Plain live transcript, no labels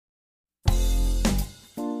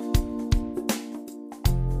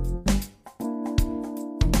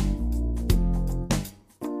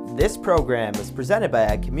This program is presented by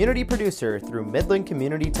a community producer through Midland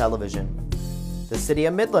Community Television. The City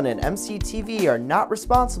of Midland and MCTV are not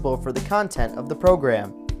responsible for the content of the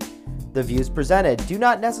program. The views presented do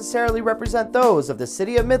not necessarily represent those of the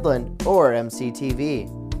City of Midland or MCTV.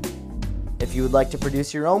 If you would like to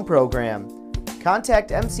produce your own program,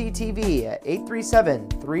 contact MCTV at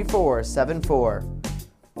 837-3474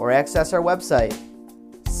 or access our website,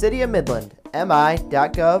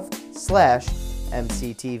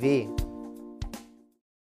 cityofmidlandmi.gov/MCTV.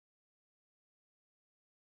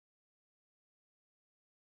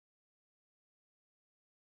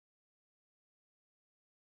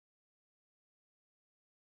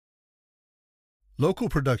 Local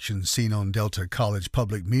productions seen on Delta College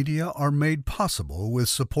Public Media are made possible with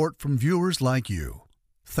support from viewers like you.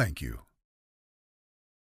 Thank you.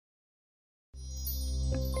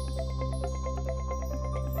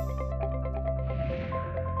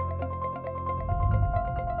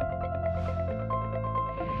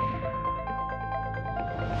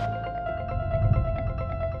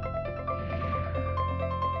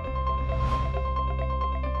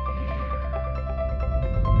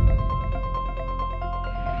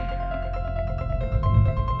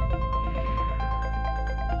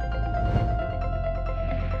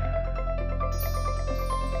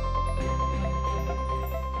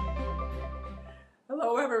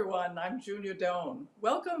 Hello everyone, I'm Junia Doan.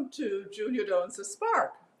 Welcome to Junia Doan's The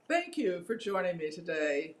Spark. Thank you for joining me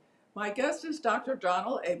today. My guest is Dr.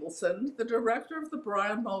 Donald Abelson, the director of the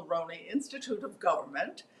Brian Mulroney Institute of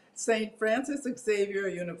Government, St. Francis Xavier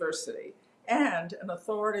University, and an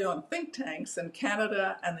authority on think tanks in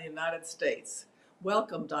Canada and the United States.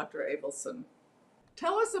 Welcome, Dr. Abelson.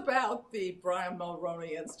 Tell us about the Brian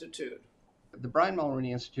Mulroney Institute. The Brian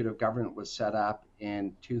Mulroney Institute of Government was set up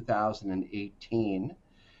in 2018,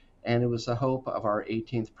 and it was the hope of our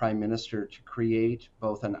 18th Prime Minister to create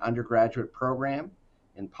both an undergraduate program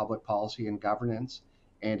in public policy and governance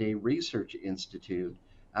and a research institute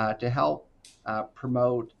to help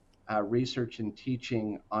promote research and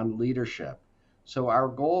teaching on leadership. So our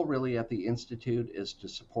goal really at the Institute is to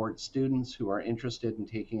support students who are interested in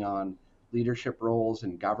taking on leadership roles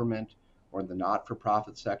in government or the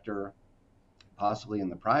not-for-profit sector, possibly in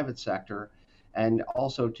the private sector, and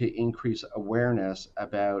also to increase awareness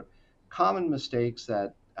about common mistakes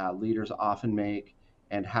that leaders often make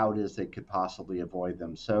and how it is they could possibly avoid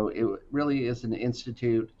them. So it really is an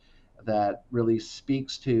institute that really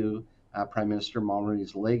speaks to Prime Minister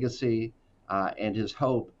Mulroney's legacy and his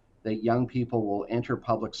hope that young people will enter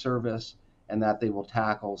public service and that they will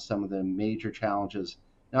tackle some of the major challenges,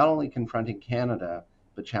 not only confronting Canada,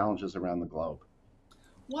 but challenges around the globe.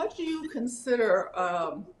 What do you consider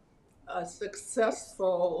a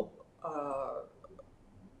successful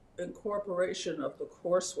incorporation of the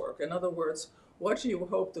coursework? In other words, what do you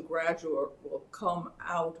hope the graduate will come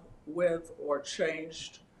out with or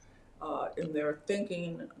changed in their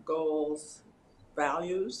thinking, goals,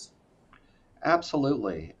 values?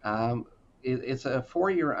 Absolutely. It's a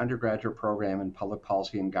 4-year undergraduate program in public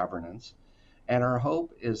policy and governance, and our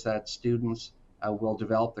hope is that students will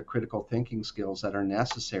develop the critical thinking skills that are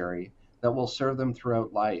necessary that will serve them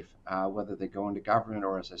throughout life, whether they go into government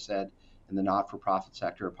or, as I said, in the not-for-profit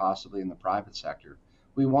sector or possibly in the private sector.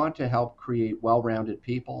 We want to help create well-rounded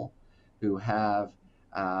people who have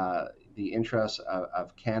the interests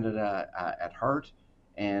of Canada at heart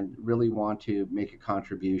and really want to make a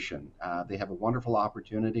contribution. They have a wonderful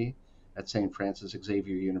opportunity at St. Francis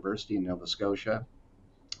Xavier University in Nova Scotia.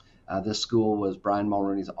 This school was Brian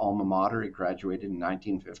Mulroney's alma mater. He graduated in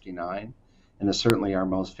 1959 and is certainly our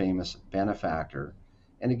most famous benefactor.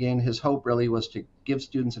 And again, his hope really was to give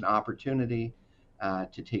students an opportunity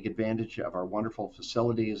to take advantage of our wonderful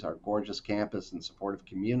facilities, our gorgeous campus and supportive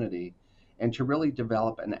community, and to really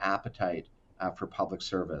develop an appetite for public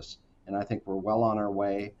service. And I think we're well on our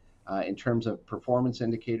way. In terms of performance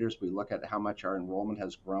indicators, we look at how much our enrollment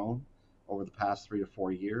has grown over the past 3 to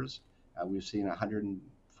 4 years. We've seen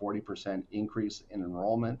 140% increase in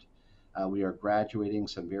enrollment. We are graduating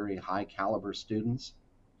some very high caliber students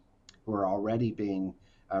who are already being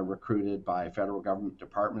recruited by federal government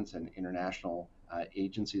departments and international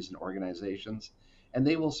agencies and organizations, and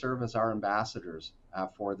they will serve as our ambassadors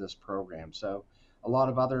for this program. So a lot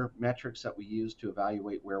of other metrics that we use to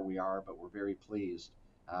evaluate where we are, but we're very pleased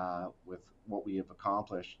with what we have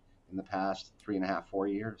accomplished in the past 3.5, 4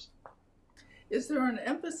 years. Is there an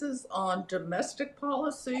emphasis on domestic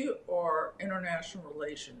policy or international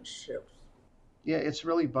relationships? Yeah, it's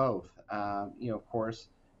really both. Of course,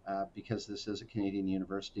 because this is a Canadian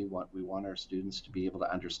university, we want our students to be able to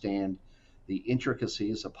understand the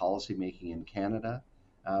intricacies of policymaking in Canada,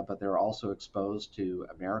 but they're also exposed to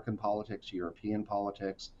American politics, European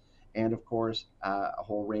politics, and of course, a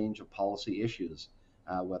whole range of policy issues,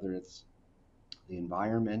 whether it's the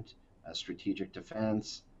environment, strategic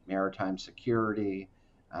defense, maritime security,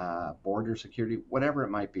 border security, whatever it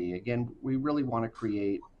might be. Again, we really want to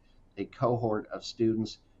create a cohort of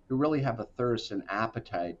students who really have a thirst and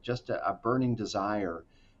appetite, just a burning desire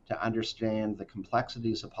to understand the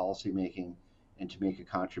complexities of policymaking and to make a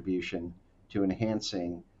contribution to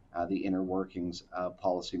enhancing the inner workings of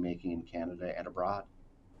policymaking in Canada and abroad.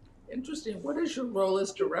 Interesting. What is your role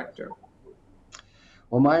as director?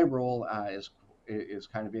 Well, my role is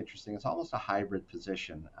kind of interesting. It's almost a hybrid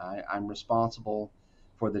position. I'm responsible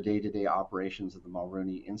for the day-to-day operations of the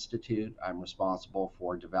Mulroney Institute. I'm responsible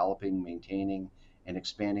for developing, maintaining, and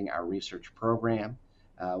expanding our research program.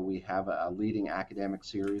 We have a leading academic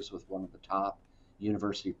series with one of the top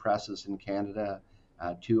university presses in Canada,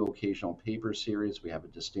 two occasional paper series. We have a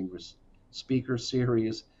distinguished speaker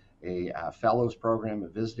series, a fellows program, a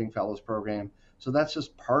visiting fellows program. So that's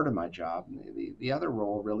just part of my job. The other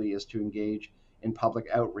role really is to engage in public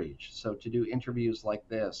outreach. So to do interviews like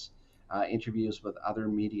this, interviews with other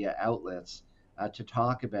media outlets, to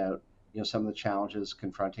talk about some of the challenges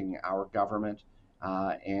confronting our government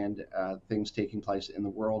and things taking place in the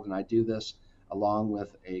world. And I do this along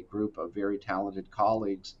with a group of very talented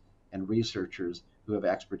colleagues and researchers who have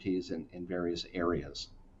expertise in various areas.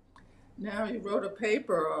 Now, you wrote a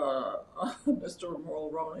paper on Mr.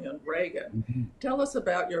 Mulroney and Reagan. Mm-hmm. Tell us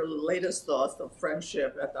about your latest thoughts of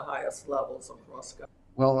friendship at the highest levels across government.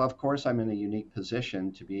 Well, of course, I'm in a unique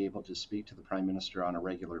position to be able to speak to the Prime Minister on a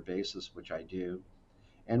regular basis, which I do.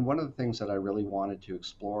 And one of the things that I really wanted to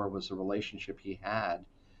explore was the relationship he had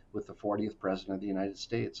with the 40th President of the United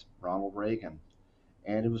States, Ronald Reagan.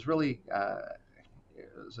 And it was really it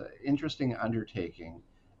was an interesting undertaking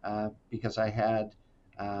because I had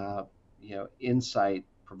insight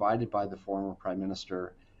provided by the former Prime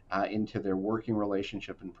Minister into their working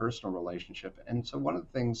relationship and personal relationship. And so one of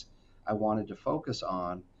the things I wanted to focus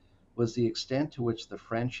on was the extent to which the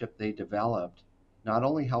friendship they developed not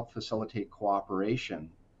only helped facilitate cooperation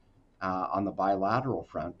on the bilateral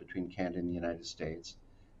front between Canada and the United States,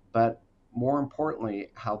 but more importantly,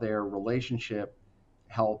 how their relationship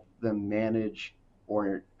helped them manage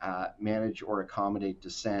or accommodate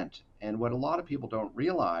dissent. And what a lot of people don't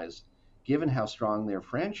realize, given how strong their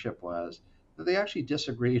friendship was, that they actually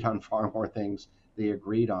disagreed on far more things they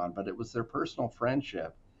agreed on. But it was their personal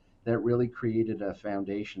friendship that really created a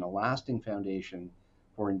foundation, a lasting foundation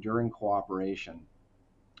for enduring cooperation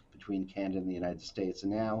between Canada and the United States.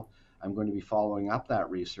 And now I'm going to be following up that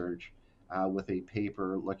research with a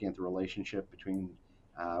paper looking at the relationship between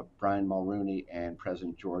Brian Mulroney and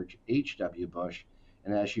President George H.W. Bush.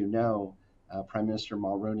 And as you know, Prime Minister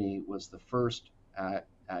Mulroney was the first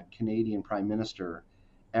Canadian Prime Minister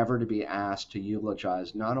ever to be asked to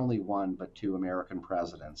eulogize not only one, but two American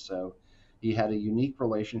presidents. So he had a unique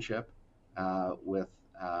relationship with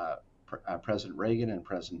President Reagan and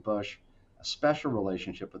President Bush, a special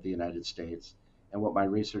relationship with the United States. And what my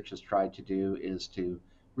research has tried to do is to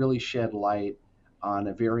really shed light on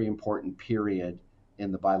a very important period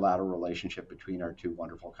in the bilateral relationship between our two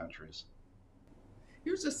wonderful countries.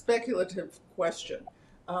 Here's a speculative question.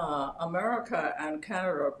 America and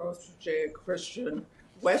Canada are both Judeo-Christian,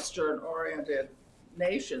 Western-oriented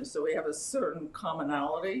nations, so we have a certain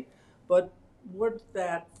commonality. But would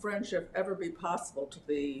that friendship ever be possible to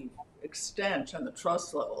the extent and the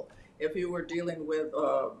trust level if you were dealing with,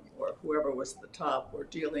 or whoever was at the top, were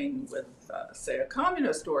dealing with, say, a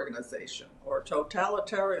communist organization or a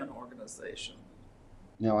totalitarian organization?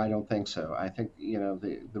 No, I don't think so. I think,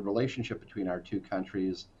 the relationship between our two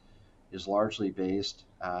countries is largely based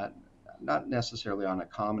not necessarily on a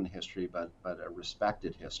common history, but a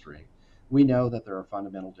respected history. We know that there are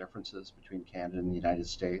fundamental differences between Canada and the United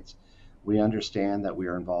States. We understand that we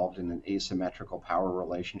are involved in an asymmetrical power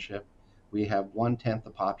relationship. We have 1/10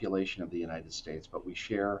 the population of the United States, but we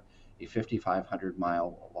share a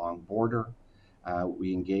 5,500-mile long border.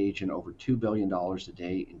 We engage in over $2 billion a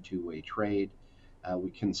day in two-way trade.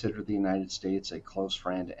 We consider the United States a close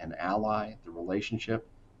friend and ally. The relationship,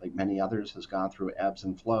 like many others, has gone through ebbs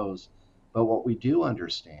and flows. But what we do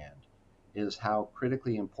understand is how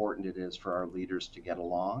critically important it is for our leaders to get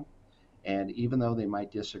along. And even though they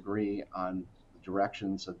might disagree on the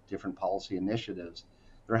directions of different policy initiatives,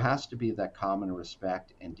 there has to be that common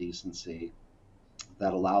respect and decency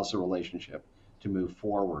that allows the relationship to move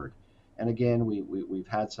forward. And again, we've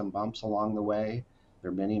had some bumps along the way.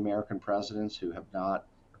 There are many American presidents who have not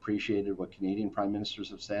appreciated what Canadian prime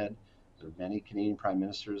ministers have said. There are many Canadian prime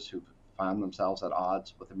ministers who've found themselves at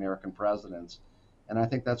odds with American presidents. And I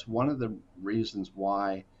think that's one of the reasons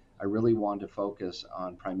why I really wanted to focus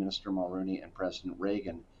on Prime Minister Mulroney and President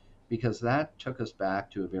Reagan, because that took us back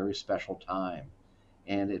to a very special time.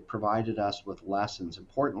 And it provided us with lessons,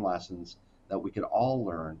 important lessons that we could all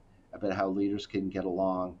learn about how leaders can get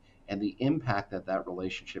along and the impact that that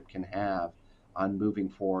relationship can have on moving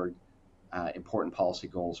forward important policy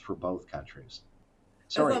goals for both countries.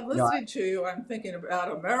 As Sorry, I'm listening to you, I'm thinking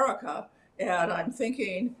about America, and I'm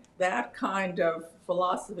thinking that kind of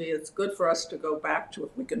philosophy is good for us to go back to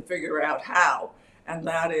if we can figure out how. And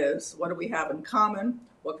that is, what do we have in common?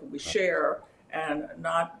 What can we share? And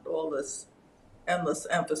not all this endless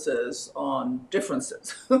emphasis on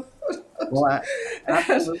differences. well,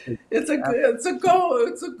 absolutely. It's a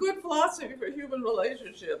good philosophy for human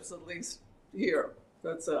relationships, at least here.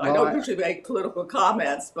 I Well, don't usually make political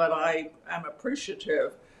comments, but I am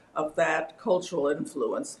appreciative of that cultural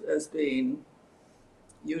influence as being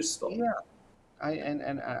useful. yeah,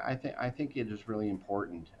 I think it is really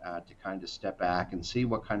important to kind of step back and see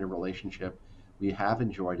what kind of relationship we have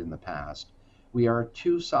enjoyed in the past. We are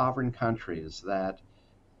two sovereign countries that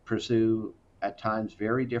pursue at times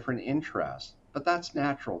very different interests, but that's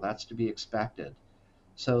natural. That's to be expected.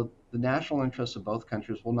 So the national interests of both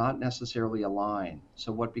countries will not necessarily align.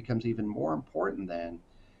 So what becomes even more important then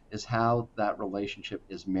is how that relationship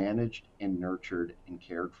is managed and nurtured and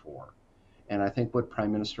cared for. And I think what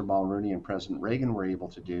Prime Minister Mulroney and President Reagan were able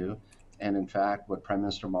to do, and in fact, what Prime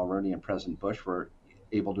Minister Mulroney and President Bush were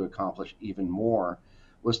able to accomplish even more,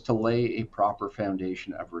 was to lay a proper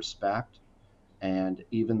foundation of respect. And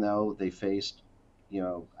even though they faced,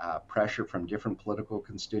 pressure from different political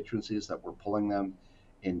constituencies that were pulling them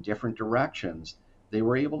in different directions, they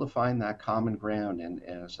were able to find that common ground. And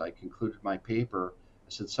as I concluded my paper, I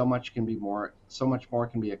said so much more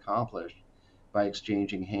can be accomplished by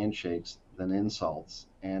exchanging handshakes than insults.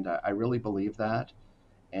 And I really believe that.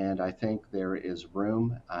 And I think there is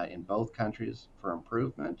room in both countries for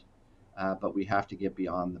improvement, but we have to get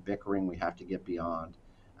beyond the bickering. We have to get beyond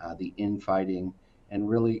the infighting and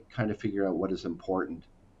really kind of figure out what is important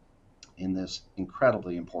in this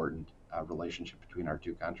incredibly important relationship between our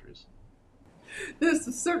two countries. There's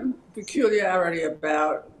a certain peculiarity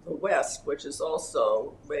about the West, which is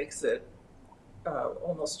also makes it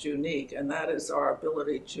almost unique, and that is our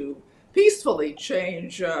ability to peacefully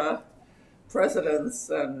change presidents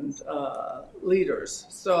and leaders.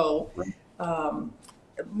 So, Right. um,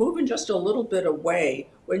 moving just a little bit away,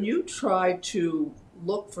 when you try to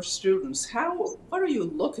look for students, what are you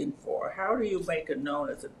looking for? How do you make it known?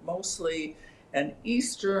 Is it mostly an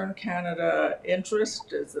Eastern Canada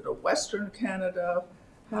interest? Is it a Western Canada?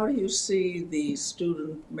 How do you see the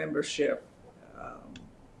student membership um,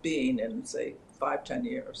 being in, say, 5, 10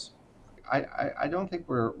 years? I don't think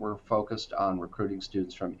we're focused on recruiting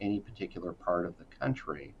students from any particular part of the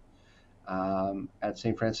country. At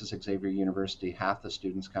St. Francis Xavier University, half the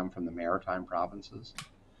students come from the maritime provinces.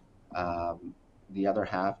 Um, the other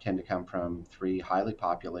half tend to come from three highly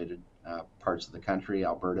populated parts of the country: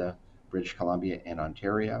 Alberta, British Columbia, and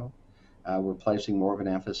Ontario. We're placing more of an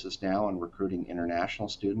emphasis now on recruiting international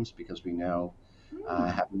students because we know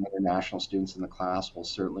having international students in the class will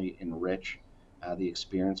certainly enrich the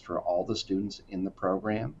experience for all the students in the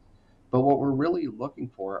program. But what we're really looking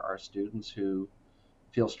for are students who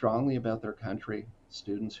feel strongly about their country,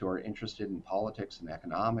 students who are interested in politics and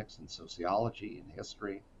economics and sociology and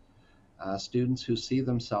history, students who see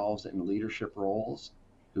themselves in leadership roles,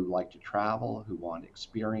 who like to travel, who want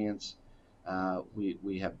experience.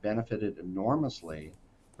 We have benefited enormously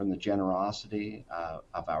from the generosity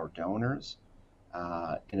of our donors.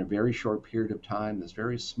 In a very short period of time, this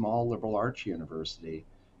very small liberal arts university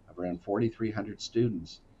of around 4,300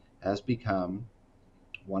 students has become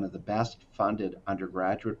one of the best funded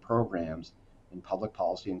undergraduate programs in public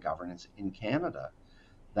policy and governance in Canada.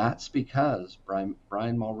 That's because Brian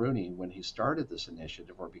Mulroney, when he started this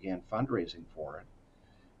initiative or began fundraising for it,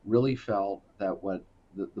 really felt that what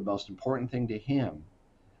the most important thing to him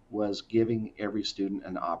was giving every student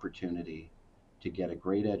an opportunity to get a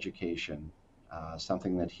great education,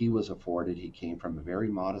 something that he was afforded. He came from a very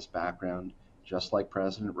modest background, just like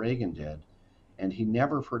President Reagan did, and he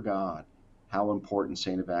never forgot how important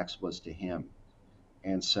St. FX was to him.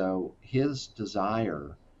 And so his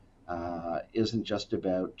desire isn't just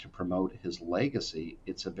about to promote his legacy,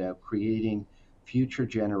 it's about creating future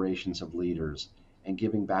generations of leaders and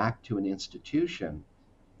giving back to an institution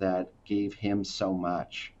that gave him so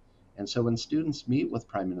much. And so when students meet with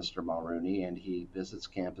Prime Minister Mulroney and he visits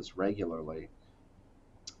campus regularly,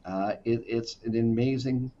 it's an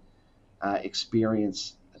amazing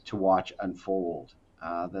experience to watch unfold.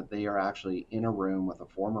 That they are actually in a room with a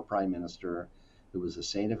former prime minister who was a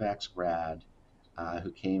St. FX grad,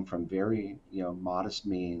 who came from very modest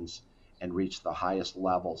means and reached the highest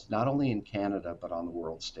levels, not only in Canada but on the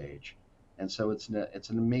world stage. And so it's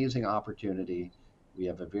an amazing opportunity. We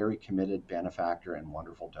have a very committed benefactor and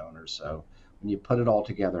wonderful donors. So when you put it all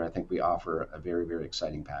together, I think we offer a very, very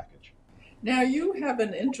exciting package. Now, you have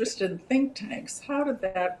an interest in think tanks. How did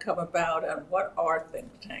that come about, and what are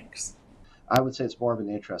think tanks? I would say it's more of an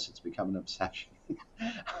interest. It's become an obsession.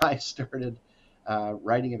 I started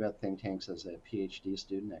writing about think tanks as a PhD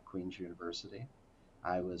student at Queen's University.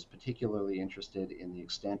 I was particularly interested in the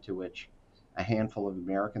extent to which a handful of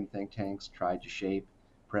American think tanks tried to shape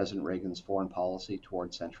President Reagan's foreign policy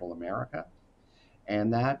toward Central America.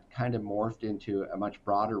 And that kind of morphed into a much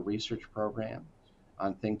broader research program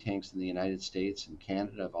on think tanks in the United States and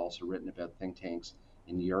Canada. I've also written about think tanks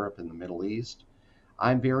in Europe and the Middle East.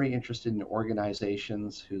 I'm very interested in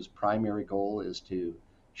organizations whose primary goal is to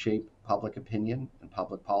shape public opinion and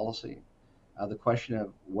public policy. The question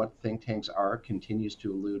of what think tanks are continues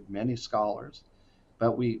to elude many scholars,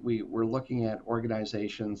 but we're looking at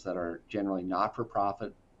organizations that are generally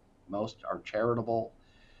not-for-profit, most are charitable,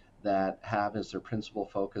 that have as their principal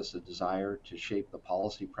focus a desire to shape the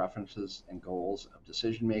policy preferences and goals of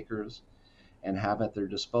decision makers, and have at their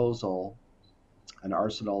disposal an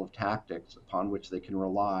arsenal of tactics upon which they can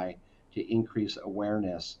rely to increase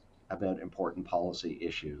awareness about important policy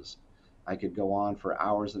issues. I could go on for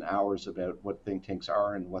hours and hours about what think tanks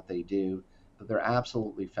are and what they do, but they're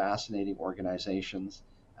absolutely fascinating organizations.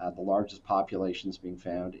 The largest populations being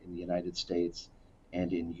found in the United States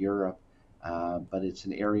and in Europe, but it's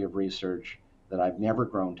an area of research that I've never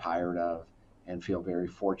grown tired of, and feel very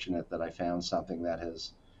fortunate that I found something that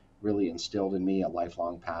has really instilled in me a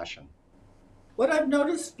lifelong passion. What I've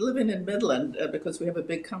noticed living in Midland, because we have a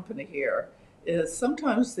big company here, is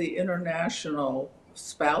sometimes the international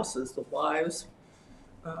spouses, the wives,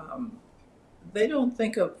 um, they don't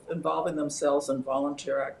think of involving themselves in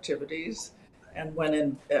volunteer activities. And when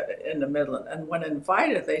in the Midland, and when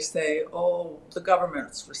invited, they say, "Oh, the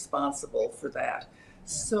government's responsible for that."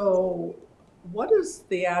 So, what is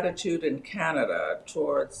the attitude in Canada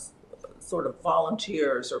towards sort of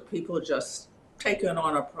volunteers or people just taking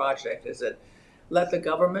on a project? Is it let the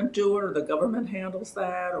government do it, or the government handles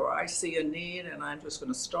that, or I see a need and I'm just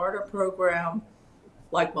going to start a program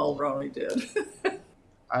like Mulroney did?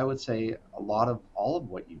 I would say a lot of all of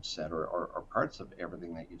what you've said, or parts of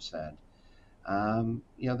everything that you've said.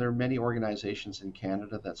 There are many organizations in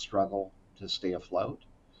Canada that struggle to stay afloat.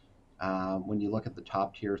 When you look at the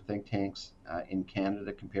top tier think tanks in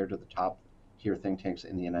Canada compared to the top tier think tanks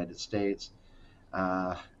in the United States,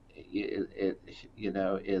 uh,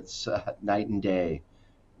 it's night and day.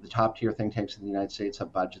 The top tier think tanks in the United States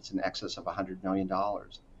have budgets in excess of $100 million.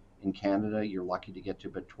 In Canada, you're lucky to get to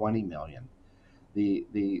about 20 million.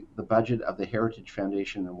 The budget of the Heritage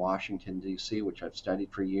Foundation in Washington, D.C., which I've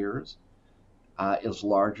studied for years, is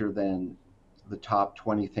larger than the top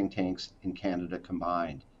 20 think tanks in Canada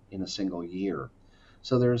combined in a single year.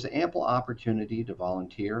 So there's ample opportunity to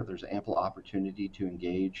volunteer. There's ample opportunity to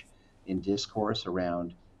engage in discourse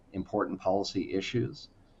around important policy issues.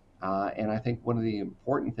 And I think one of the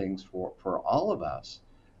important things for all of us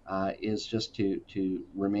is just to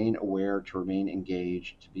remain aware, to remain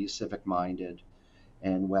engaged, to be civic minded,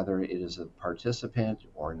 and whether it is a participant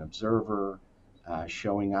or an observer,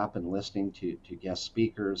 showing up and listening to guest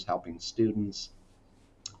speakers, helping students,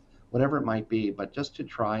 whatever it might be, but just to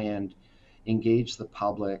try and engage the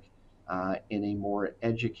public in a more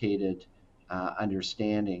educated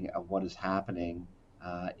understanding of what is happening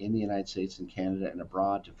in the United States and Canada and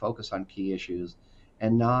abroad, to focus on key issues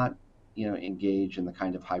and not, engage in the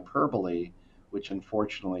kind of hyperbole which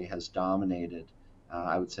unfortunately has dominated,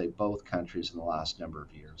 I would say, both countries in the last number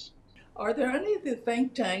of years. Are there any of the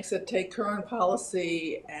think tanks that take current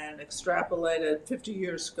policy and extrapolate it 50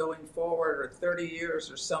 years going forward, or 30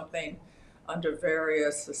 years or something, under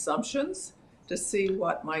various assumptions to see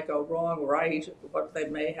what might go wrong, right, what they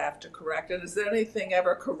may have to correct? And is there anything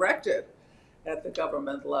ever corrected at the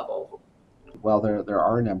government level? Well, there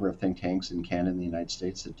are a number of think tanks in Canada and the United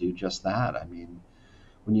States that do just that. I mean,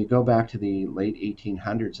 when you go back to the late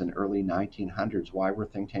 1800s and early 1900s, why were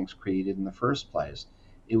think tanks created in the first place?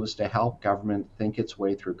 It was to help government think its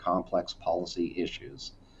way through complex policy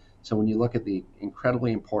issues. So when you look at the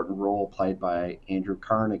incredibly important role played by Andrew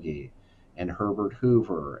Carnegie and Herbert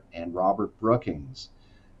Hoover and Robert Brookings,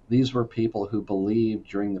 these were people who believed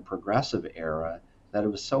during the progressive era that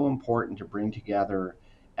it was so important to bring together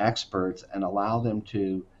experts and allow them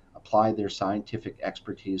to apply their scientific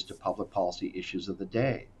expertise to public policy issues of the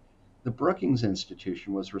day. The Brookings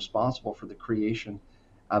Institution was responsible for the creation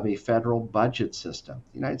of a federal budget system.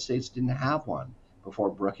 The United States didn't have one before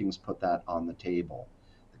Brookings put that on the table.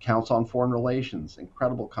 The Council on Foreign Relations,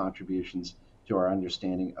 incredible contributions to our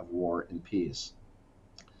understanding of war and peace.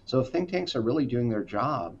 So if think tanks are really doing their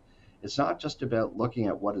job, it's not just about looking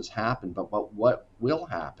at what has happened, but what will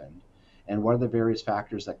happen and what are the various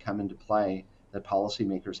factors that come into play that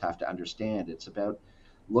policymakers have to understand. It's about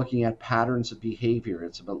looking at patterns of behavior.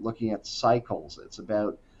 It's about looking at cycles. It's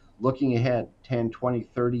about looking ahead 10, 20,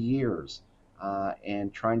 30 years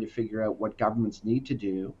and trying to figure out what governments need to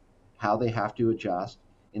do, how they have to adjust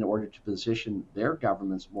in order to position their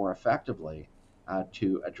governments more effectively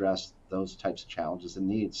to address those types of challenges and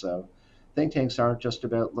needs. So think tanks aren't just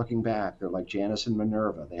about looking back. They're like Janus and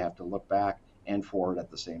Minerva. They have to look back and forward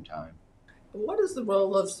at the same time. What is the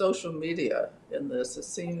role of social media in this? It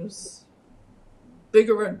seems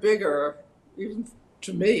bigger and bigger, even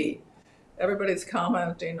to me. Everybody's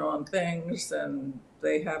commenting on things and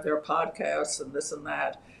they have their podcasts and this and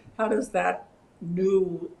that. How does that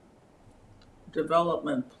new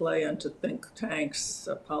development play into think tanks,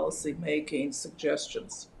 policy making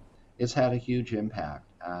suggestions? It's had a huge impact,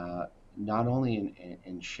 not only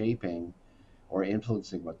in shaping or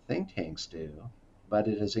influencing what think tanks do, but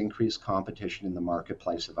it has increased competition in the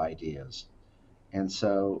marketplace of ideas. And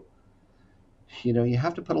so, you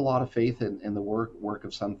have to put a lot of faith in the work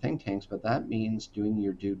of some think tanks, but that means doing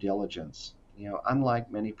your due diligence. Unlike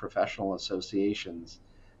many professional associations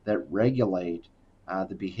that regulate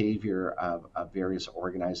the behavior of various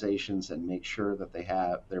organizations and make sure that they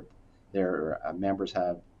have their members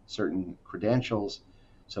have certain credentials.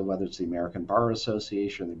 So whether it's the American Bar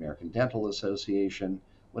Association, the American Dental Association,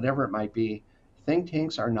 whatever it might be, think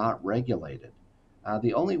tanks are not regulated.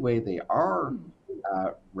 The only way they are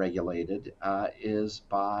regulated is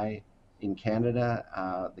by, in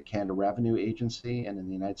Canada, the Canada Revenue Agency, and in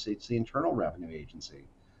the United States, the Internal Revenue Agency.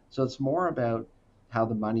 So it's more about how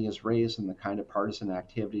the money is raised and the kind of partisan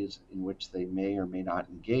activities in which they may or may not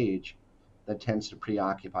engage that tends to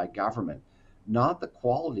preoccupy government, not the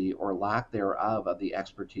quality or lack thereof of the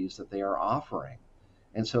expertise that they are offering.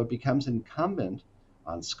 And so it becomes incumbent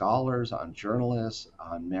on scholars, on journalists,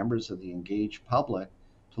 on members of the engaged public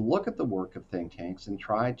to look at the work of think tanks and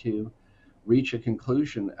try to reach a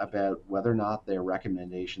conclusion about whether or not their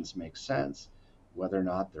recommendations make sense, whether or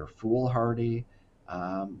not they're foolhardy.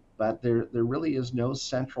 But there really is no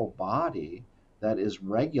central body that is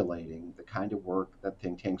regulating the kind of work that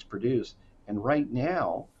think tanks produce. And right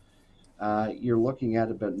now, you're looking at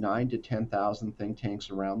about 9 to 10,000 think tanks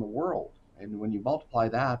around the world. And when you multiply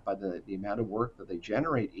that by the amount of work that they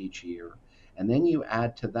generate each year, and then you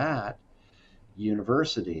add to that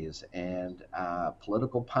universities and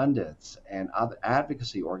political pundits and other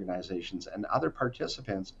advocacy organizations and other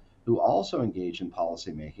participants who also engage in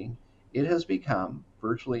policymaking, it has become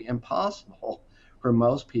virtually impossible for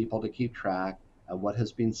most people to keep track of what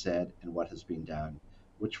has been said and what has been done,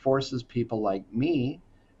 which forces people like me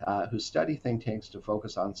who study think tanks to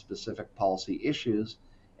focus on specific policy issues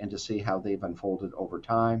and to see how they've unfolded over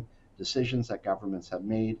time, decisions that governments have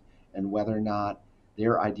made, and whether or not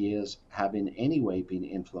their ideas have in any way been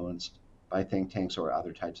influenced by think tanks or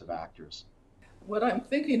other types of actors. What I'm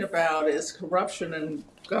thinking about is corruption in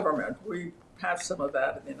government. We have some of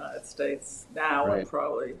that in the United States now Right. and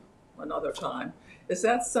probably another time. Is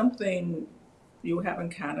that something you have in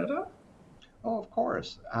Canada? Oh, of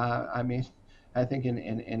course. I think in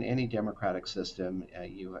any democratic system,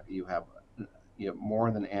 you have more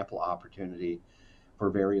than ample opportunity for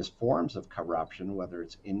various forms of corruption, whether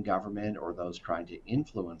it's in government or those trying to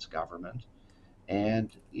influence government. And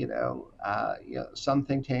some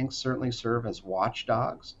think tanks certainly serve as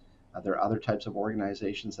watchdogs. There are other types of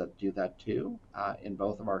organizations that do that too in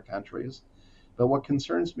both of our countries. But what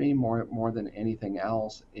concerns me more than anything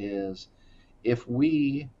else is if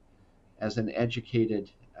we, as educated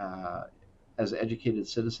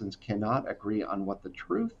citizens, cannot agree on what the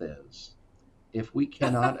truth is, if we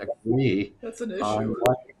cannot agree That's an on issue.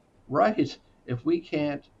 right, if we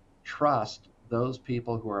can't trust those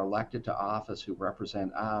people who are elected to office who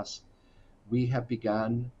represent us, we have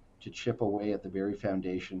begun to chip away at the very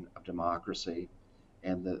foundation of democracy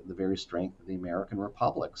and the very strength of the American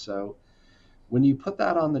Republic. So when you put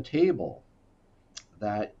that on the table,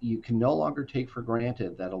 that you can no longer take for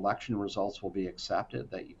granted that election results will be accepted,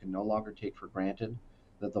 that you can no longer take for granted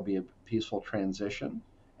that there'll be a peaceful transition.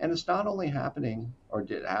 And it's not only happening, or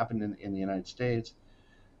did happen in the United States,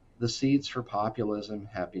 the seeds for populism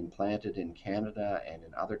have been planted in Canada and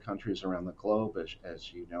in other countries around the globe,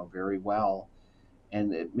 as you know very well.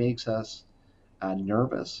 And it makes us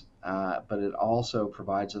nervous, but it also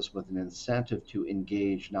provides us with an incentive to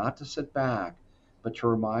engage, not to sit back, but to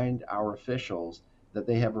remind our officials that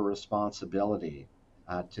they have a responsibility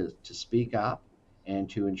to speak up and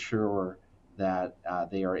to ensure that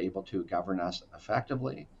they are able to govern us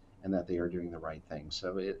effectively and that they are doing the right thing.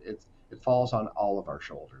 So it falls on all of our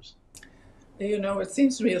shoulders. You know, it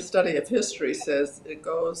seems to me a study of history says it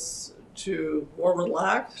goes to more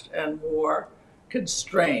relaxed and more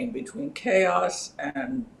constrained between chaos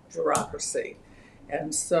and bureaucracy.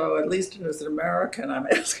 And so, at least as an American, I'm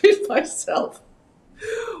asking myself,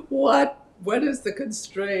 what is the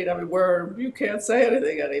constraint? I mean, where you can't say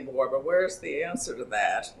anything anymore, but where's the answer to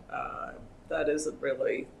that? That isn't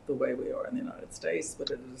really the way we are in the United States,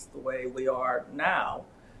 but it is the way we are now.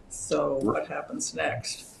 So what happens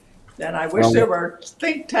next? And I wish there were a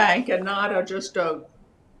think tank and not just a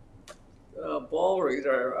ball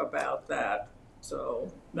reader about that.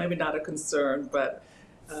 So maybe not a concern, but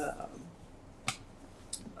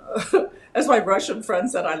as my Russian friend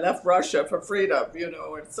said, I left Russia for freedom, you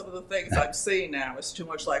know, and some of the things I'm seeing now is too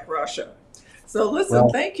much like Russia. So listen,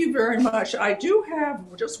 thank you very much. I do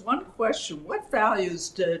have just one question. What values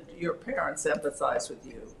did your parents emphasize with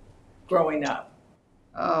you growing up?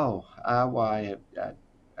 Oh, well,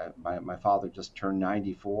 my father just turned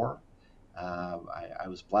 94. I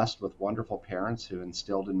was blessed with wonderful parents who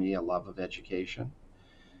instilled in me a love of education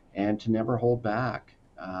and to never hold back.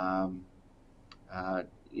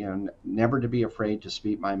 Never to be afraid to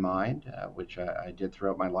speak my mind, which I did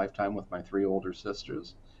throughout my lifetime with my 3 older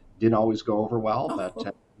sisters. Didn't always go over well,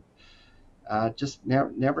 but just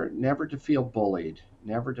never to feel bullied,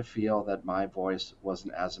 never to feel that my voice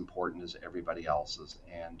wasn't as important as everybody else's.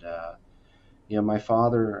 And my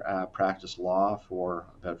father practiced law for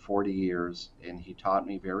about 40 years, and he taught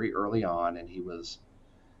me very early on, and he was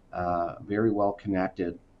very well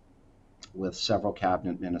connected with several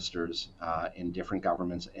cabinet ministers in different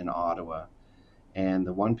governments in Ottawa. And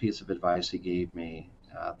the one piece of advice he gave me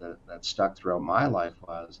that stuck throughout my life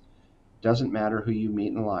was, doesn't matter who you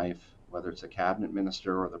meet in life, whether it's a cabinet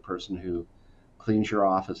minister or the person who cleans your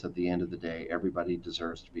office at the end of the day, everybody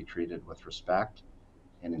deserves to be treated with respect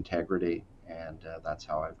and integrity. And that's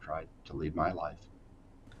how I've tried to lead my life.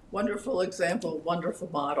 Wonderful example, wonderful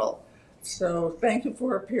model. So thank you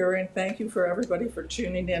for appearing. Thank you for everybody for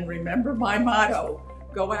tuning in. Remember my motto,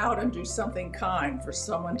 go out and do something kind for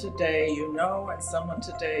someone today you know and someone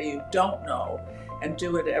today you don't know, and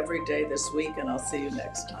do it every day this week, and I'll see you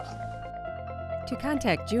next time. To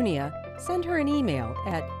contact Junia, send her an email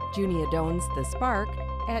at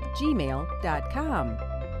juniadonsthespark@gmail.com.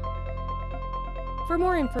 For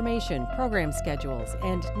more information, program schedules,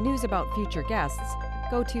 and news about future guests,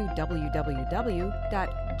 go to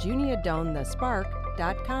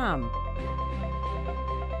www.juniadonthespark.com.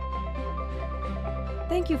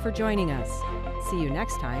 Thank you for joining us. See you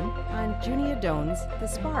next time on Junia Doan's The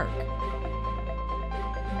Spark.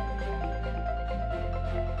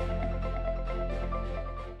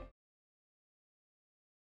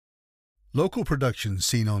 Local productions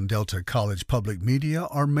seen on Delta College Public Media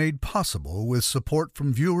are made possible with support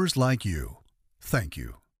from viewers like you. Thank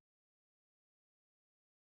you.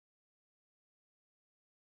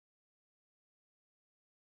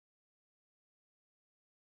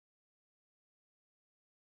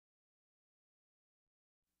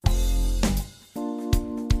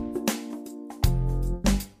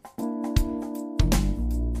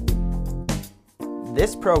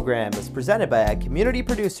 This program is presented by a community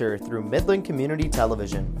producer through Midland Community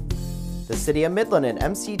Television. The City of Midland and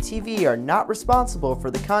MCTV are not responsible for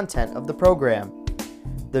the content of the program.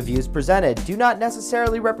 The views presented do not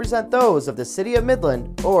necessarily represent those of the City of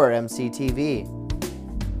Midland or MCTV.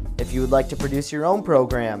 If you would like to produce your own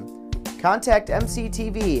program, contact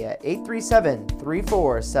MCTV at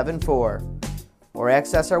 837-3474 or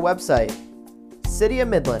access our website,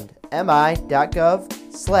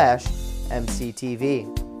 cityofmidlandmi.gov/MCTV.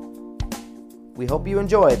 We hope you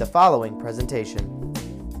enjoy the following presentation.